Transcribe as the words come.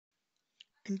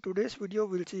In today's video,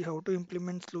 we'll see how to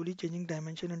implement slowly changing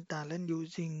dimension and Talend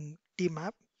using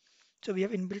Tmap. So we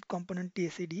have inbuilt component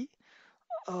SCD,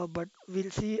 but we'll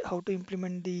see how to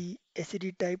implement the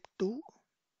SCD Type 2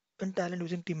 in Talend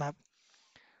using Tmap.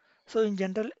 So in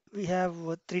general, we have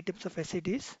three types of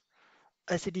SCDs,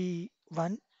 SCD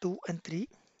 1, 2, and 3.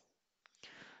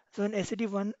 So in SCD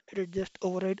 1, it will just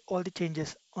override all the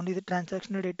changes. Only the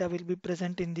transactional data will be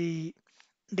present in the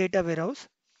data warehouse.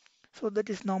 So that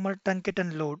is normal truncate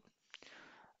and load.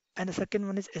 And the second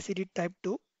one is SCD type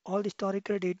 2. All the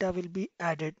historical data will be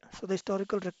added. So the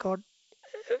historical record,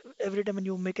 every time when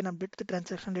you make an update to the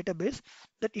transaction database,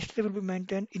 that history will be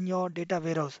maintained in your data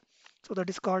warehouse. So that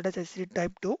is called as SCD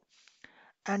type 2.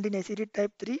 And in SCD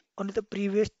type 3, only the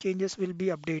previous changes will be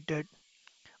updated.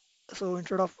 So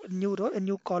instead of new row, a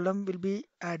new column will be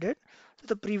added. So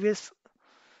the previous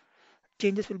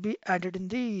changes will be added in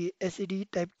the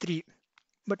SCD type 3.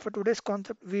 But for today's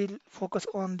concept, we'll focus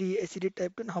on the SCD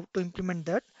type and how to implement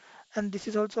that. And this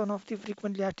is also one of the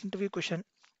frequently asked interview question,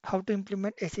 how to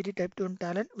implement SCD type 2 in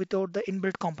Talend without the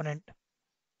inbuilt component.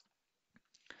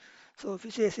 So if you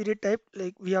say SCD type,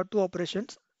 like we have two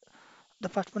operations. The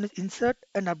first one is insert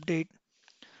and update.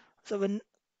 So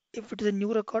if it is a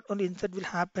new record, only insert will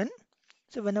happen.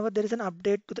 So whenever there is an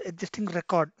update to the existing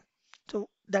record, so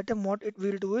that time what it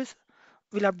will do is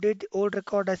will update the old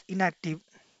record as inactive,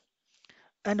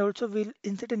 and also we'll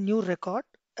insert a new record,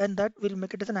 and that will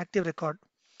make it as an active record.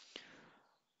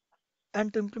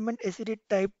 And to implement SCD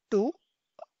type 2,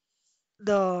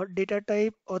 the data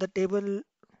type or the table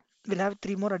will have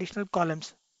three more additional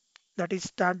columns. That is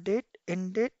start date,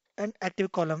 end date, and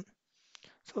active column.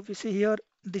 So if you see here,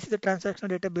 this is the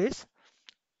transactional database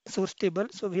source table.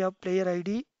 So we have player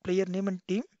ID, player name, and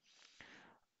team.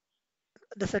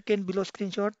 The second below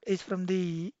screenshot is from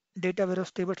the data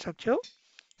warehouse table structure.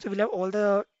 So we'll have all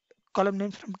the column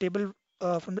names from table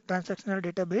from the transactional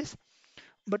database,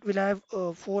 but we'll have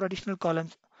four additional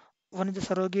columns. One is the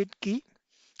surrogate key.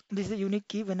 This is a unique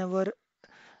key whenever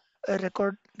a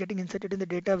record getting inserted in the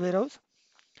data warehouse.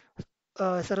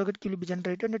 Surrogate key will be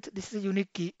generated, and this is a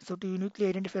unique key. So to uniquely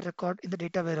identify a record in the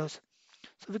data warehouse.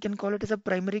 So we can call it as a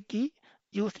primary key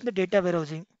used in the data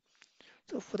warehousing.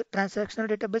 So for the transactional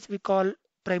database, we call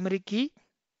primary key,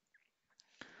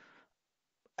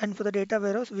 and for the data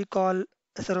warehouse, we call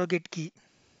a surrogate key.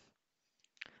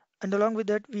 And along with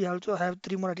that, we also have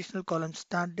three more additional columns: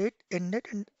 start date, end date,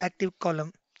 and active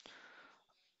column.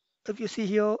 If you see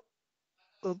here,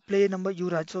 player number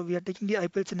Uraj. So we are taking the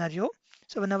IPL scenario.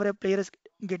 So whenever a player is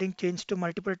getting changed to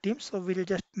multiple teams, so we'll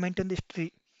just maintain this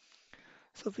tree.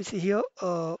 So if you see here,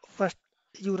 first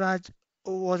Uraj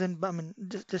wasn't, I mean,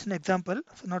 just an example,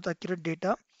 so not accurate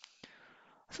data.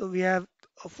 So we have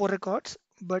four records,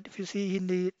 but if you see in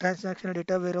the transactional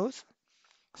data warehouse,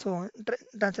 so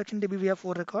transaction DB we have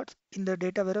four records. In the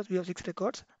data warehouse we have six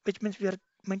records, which means we are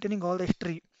maintaining all the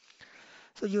history.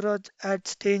 So Yuvraj had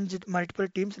changed multiple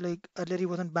teams, like earlier he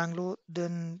was in Bangalore,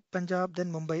 then Punjab,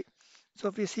 then Mumbai. So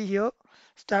if you see here,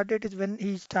 start date is when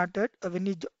he started, when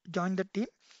he joined the team,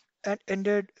 and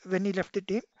ended when he left the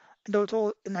team, and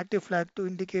also an active flag to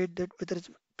indicate that whether it's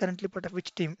currently part of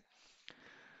which team.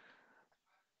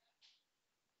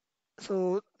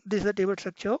 So this is the table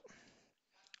structure.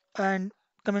 And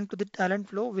coming to the talent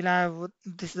flow, we'll have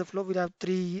this is the flow. We'll have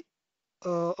three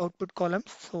output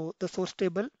columns. So the source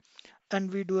table,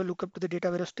 and we do a lookup to the data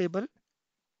warehouse table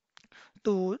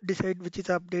to decide which is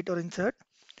update or insert,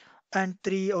 and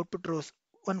three output rows,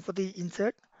 one for the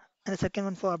insert, and the second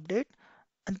one for update,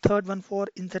 and third one for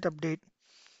insert update.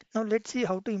 Now let's see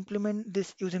how to implement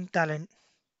this using Talend.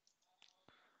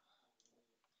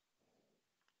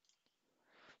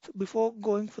 So before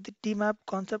going for the Tmap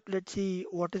concept, let's see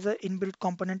what is the inbuilt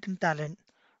component in Talend.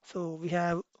 So we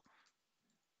have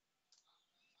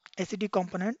SCD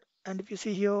component, and if you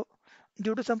see here,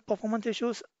 due to some performance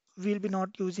issues, we'll be not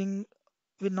using,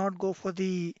 will not go for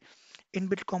the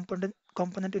inbuilt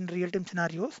component in real-time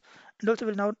scenarios, and also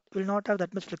will not have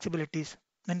that much flexibilities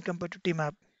when compared to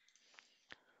Tmap.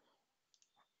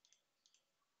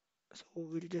 So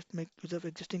we'll just make use of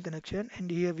existing connection, and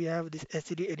here we have this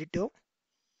SCD editor.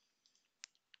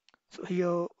 So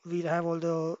here we'll have all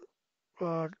the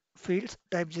fields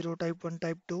type 0, type 1,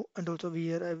 type 2, and also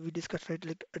we discussed right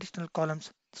like additional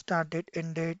columns: start date,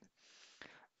 end date,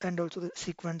 and also the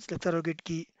sequence like surrogate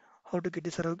key, how to get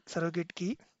the surrogate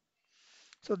key.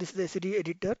 So this is the SCD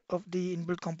editor of the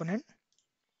inbuilt component.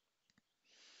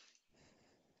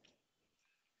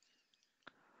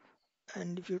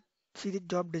 And if you see the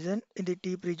job design, in the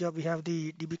T pre job we have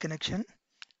the DB connection,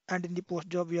 and in the post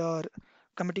job we are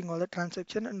committing all the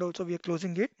transaction, and also we are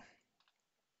closing it.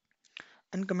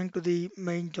 And coming to the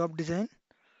main job design,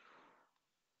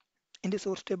 In the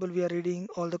source table, we are reading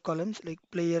all the columns like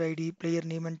player ID, player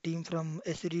name, and team from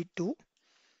SCD2.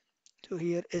 So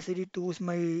here SCD2 is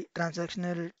my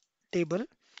transactional table,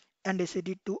 and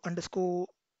SCD2 underscore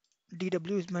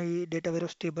DW is my data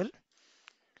warehouse table.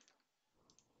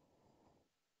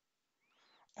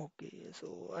 Okay,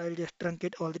 so I'll just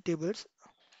truncate all the tables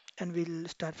and we'll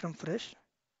start from fresh.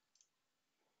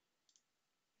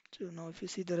 So now if you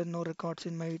see there are no records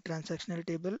in my transactional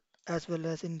table as well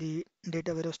as in the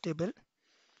data warehouse table.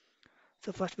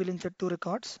 So first we'll insert two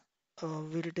records.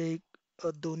 We'll take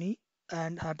Dhoni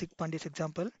and Hardik Pandya's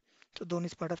example. So Dhoni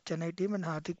is part of Chennai team and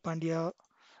Hardik Pandya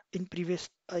in previous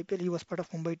IPL he was part of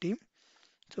Mumbai team.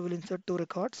 So we'll insert two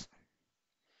records.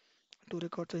 Two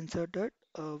records are inserted.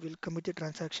 We'll commit the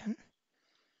transaction.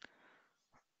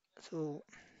 So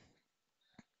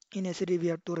in SCD we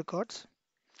have two records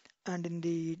and in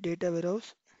the data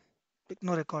warehouse like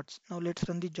no records. Now let's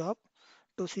run the job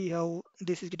to see how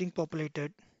this is getting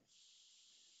populated.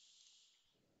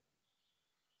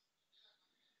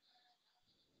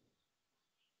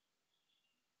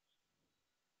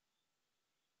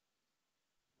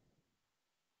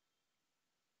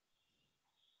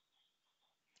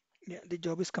 Yeah, the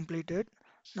job is completed.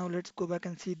 Now let's go back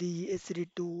and see the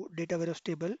SCD2 data warehouse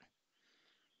table.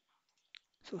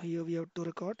 So here we have two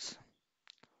records.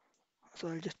 So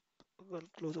I'll just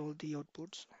close all the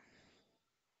outputs.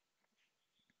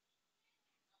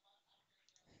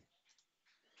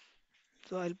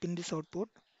 So I'll pin this output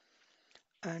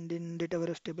and in data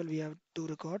warehouse table we have two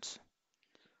records.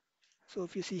 So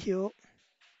if you see here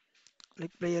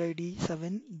like player ID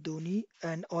 7, Dhoni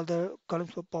and all the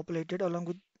columns were populated along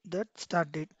with that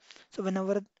start date. So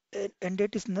whenever end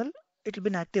date is null, it will be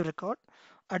an active record.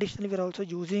 Additionally, we are also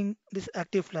using this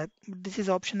active flag. This is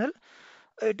optional.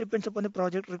 It depends upon the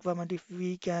project requirement if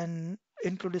we can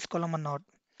include this column or not.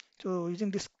 So using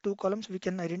these two columns, we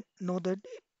can know that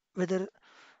whether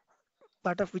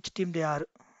part of which team they are,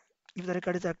 if the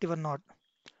record is active or not.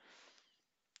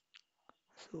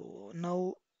 So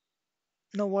now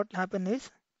what happened is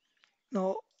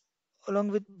now along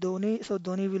with Dhoni, so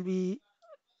Dhoni will be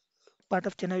part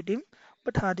of Chennai team,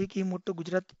 but Hardik he moved to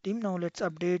Gujarat team. Now let's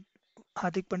update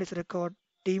Hardik Pandya's record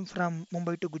team from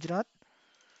Mumbai to Gujarat.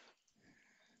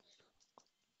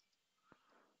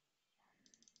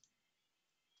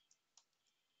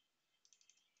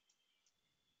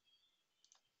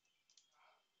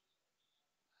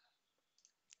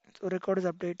 So record is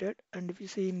updated, and if you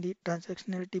see in the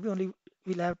transactional TB only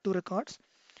we'll have two records,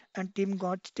 and team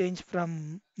got changed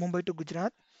from Mumbai to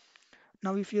Gujarat.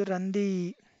 Now if you run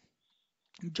the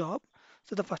job,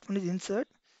 so the first one is insert.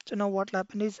 So now what will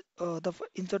happen is the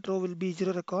insert row will be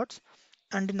zero records,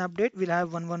 and in update we'll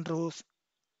have one rows.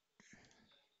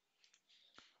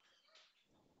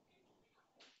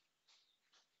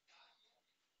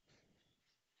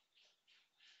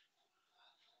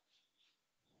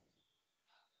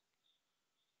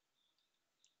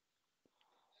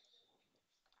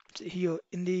 So here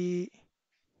in the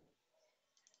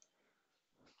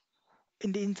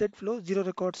insert flow, zero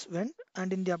records went,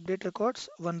 and in the update records,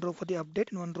 one row for the update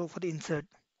and one row for the insert.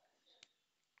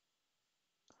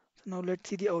 So now let's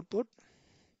see the output.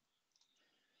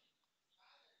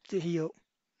 See here,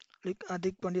 like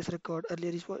Adik Pandya's record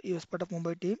earlier he was part of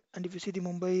Mumbai team, and if you see the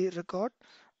Mumbai record,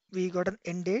 we got an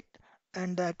end date,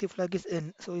 and the active flag is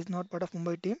in, so he's not part of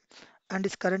Mumbai team, and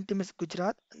his current team is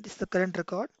Gujarat. This is the current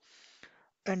record,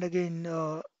 and again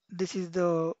this is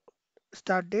the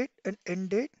start date and end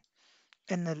date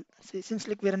NL. See, since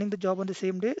like we're running the job on the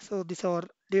same day, so these are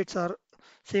dates are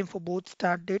same for both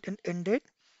start date and end date.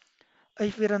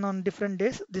 If we run on different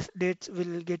days, these dates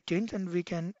will get changed and we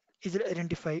can easily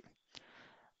identify.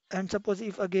 And suppose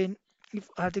if again, if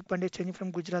Hardik Pandya is changing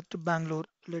from Gujarat to Bangalore,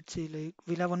 let's see, like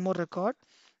we'll have one more record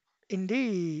in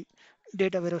the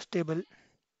data warehouse table.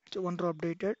 So one row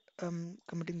updated,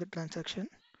 committing the transaction.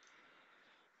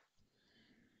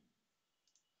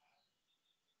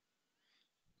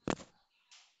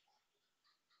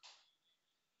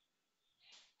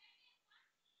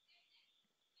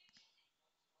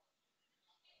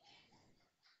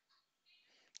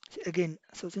 See, again,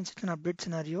 so since it's an update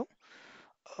scenario,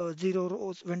 zero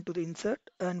rows went to the insert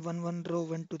and one row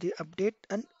went to the update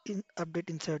and in update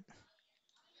insert.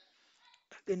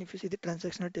 Then if you see the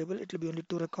transactional table, it will be only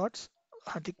two records,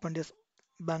 Hardik Pandya's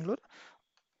Bangalore.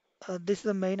 This is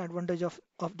the main advantage of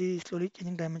the slowly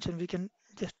changing dimension. We can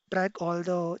just track all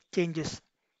the changes.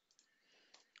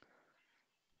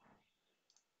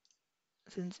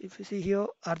 Since if you see here,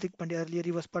 Hardik Pandya earlier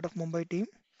he was part of Mumbai team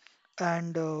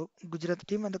and Gujarat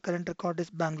team, and the current record is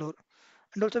Bangalore.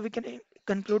 And also we can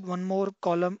conclude one more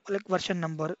column like version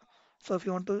number. So if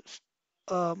you want to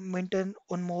maintain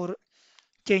one more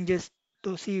changes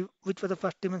to see which was the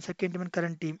first team and second team and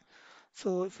current team.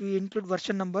 So if we include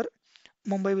version number,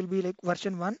 Mumbai will be like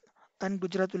version 1 and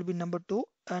Gujarat will be number 2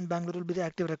 and Bangalore will be the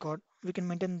active record. We can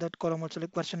maintain that column also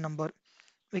like version number.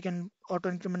 We can auto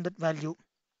increment that value.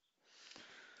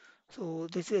 So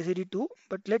this is SCD2,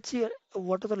 but let's see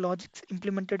what are the logics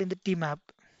implemented in the Tmap.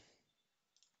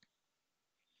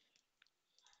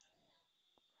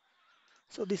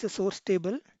 So this is source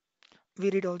table. We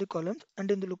read all the columns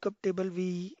and in the lookup table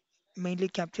we mainly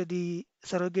capture the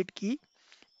surrogate key.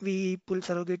 We pull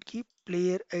surrogate key,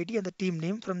 player ID and the team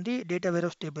name from the data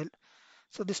warehouse table.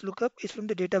 So this lookup is from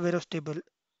the data warehouse table,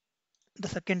 the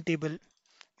second table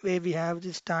where we have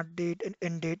the start date and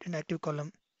end date and active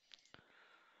column.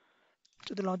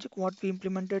 So the logic what we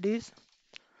implemented is,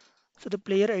 so the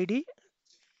player ID,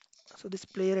 so this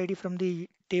player ID from the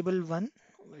table 1,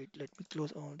 wait, let me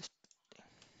close all this.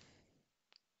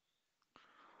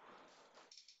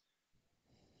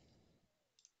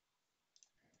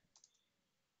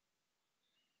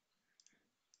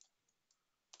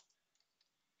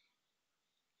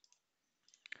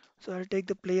 So I'll take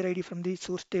the player ID from the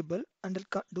source table and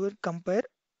I'll do a compare.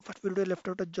 First we'll do a left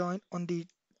outer join on the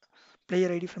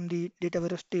player ID from the data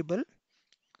warehouse table.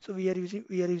 So we are using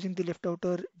the left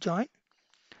outer join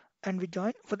and we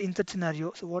join for the insert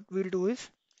scenario. So what we'll do is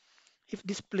if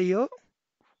this player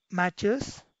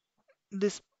matches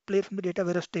this player from the data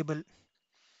warehouse table,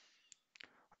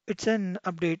 it's an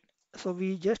update. So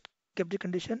we just kept the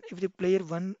condition if the player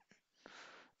 1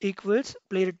 equals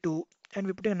player 2 and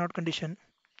we put a not condition.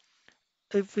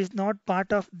 If it's not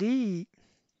part of the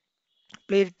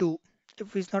player 2,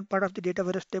 if it's not part of the data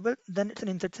warehouse table, then it's an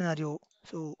insert scenario.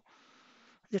 So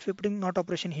just we're putting not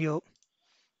operation here.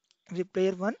 If the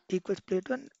player 1 equals player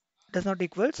 2 and does not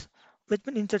equals, which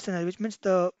means insert scenario, which means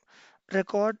the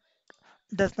record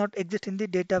does not exist in the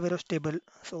data warehouse table.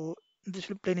 So this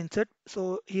will plain insert.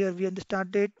 So here we are in the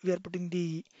start date, we are putting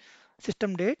the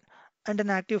system date and an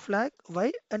active flag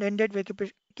y and end date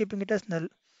keeping it as null.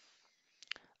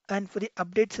 And for the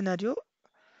update scenario,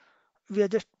 we are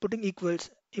just putting equals.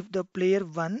 If the player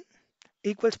 1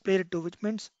 equals player 2, which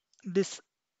means this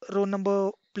row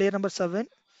number player number 7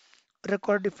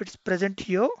 record if it's present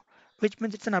here, which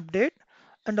means it's an update.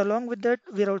 And along with that,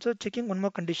 we are also checking one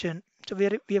more condition. So we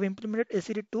have implemented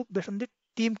SCD2 based on the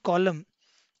team column.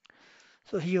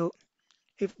 So here,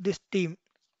 if this team,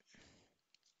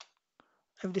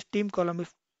 if this team column,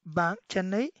 if Bank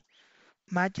Chennai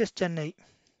matches Chennai,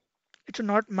 it should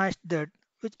not match that.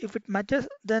 Which if it matches,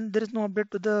 then there is no update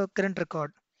to the current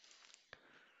record.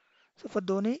 So for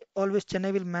Dhoni, always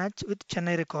Chennai will match with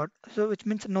Chennai record. So which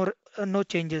means no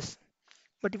changes.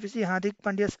 But if you see Hardik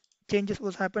Pandya's changes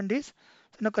was happened is,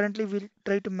 so now currently we'll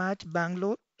try to match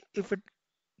Bangalore if it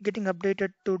getting updated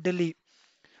to Delhi.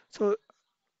 So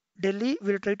Delhi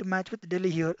will try to match with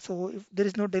Delhi here. So if there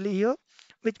is no Delhi here,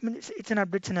 which means it's an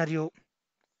update scenario.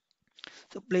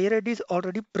 So player ID is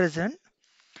already present,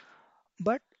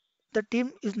 but the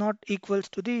team is not equals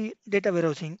to the data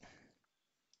warehousing.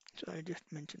 So I just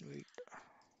mentioned wait.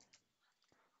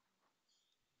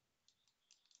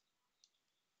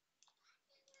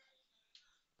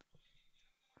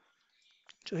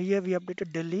 So here we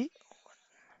updated Delhi.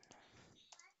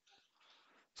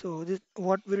 So this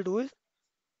what we'll do is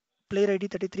player ID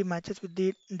 33 matches with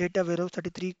the data warehouse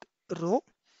 33 row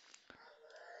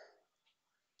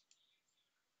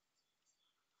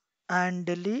and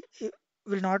Delhi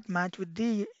will not match with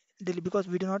the Delhi because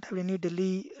we do not have any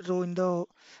Delhi row in the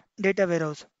data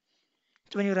warehouse.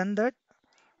 So when you run that,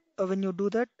 when you do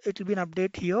that, it will be an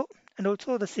update here and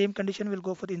also the same condition will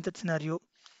go for the insert scenario.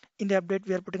 In the update,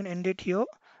 we are putting an end date here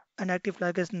and active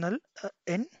flag as null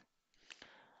n.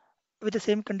 With the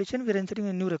same condition, we are inserting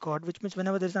a new record, which means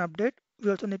whenever there is an update, we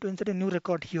also need to insert a new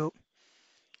record here.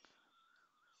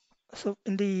 So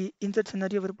in the insert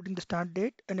scenario, we're putting the start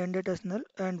date and end date as null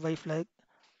and y flag.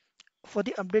 For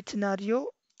the update scenario,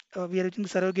 we are using the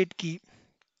surrogate key.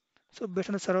 So based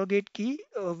on the surrogate key,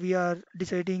 we are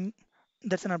deciding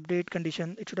that's an update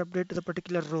condition. It should update to the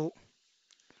particular row.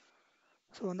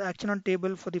 So on the action on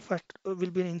table for the first will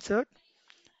be an insert,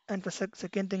 and for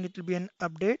second thing it will be an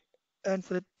update, and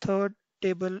for the third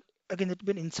table again it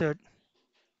will be an insert.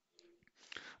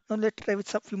 Now let's try with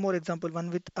some few more example. One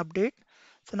with update.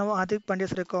 So now Hardik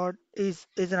Pandya's record is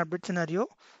an update scenario.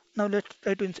 Now let's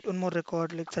try to insert one more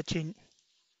record like Sachin.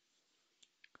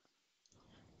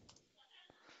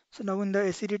 So now in the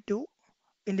SCD2,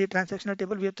 in the transactional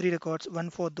table, we have three records, one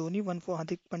for Dhoni, one for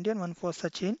Hardik Pandya, and one for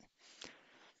Sachin.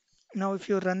 Now if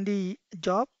you run the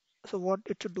job, so what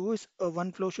it should do is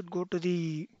one flow should go to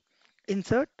the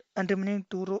insert, and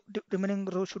remaining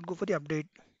row should go for the update.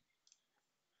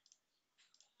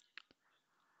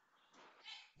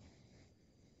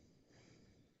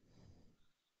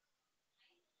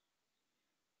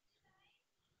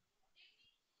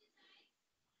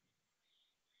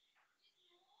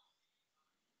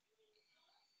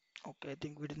 Okay, I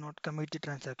think we did not commit the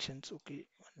transactions. Okay,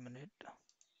 1 minute.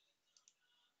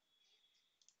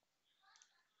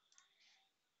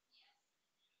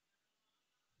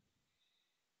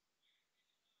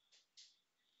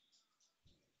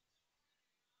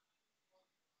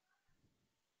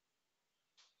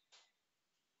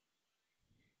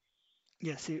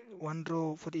 Yes, see, one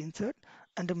row for the insert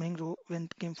and the main row when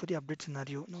it came for the update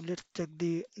scenario. Now let's check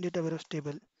the data warehouse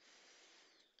table.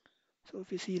 So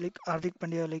if you see like Hardik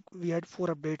Pandya, like we had 4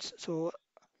 updates. So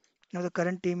now the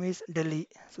current team is Delhi.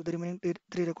 So the remaining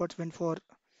three records went for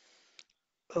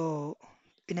uh,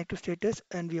 inactive status,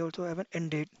 and we also have an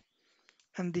end date.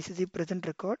 And this is the present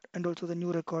record, and also the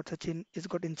new record Sachin is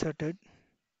got inserted.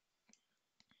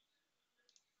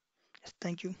 Yes,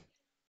 thank you.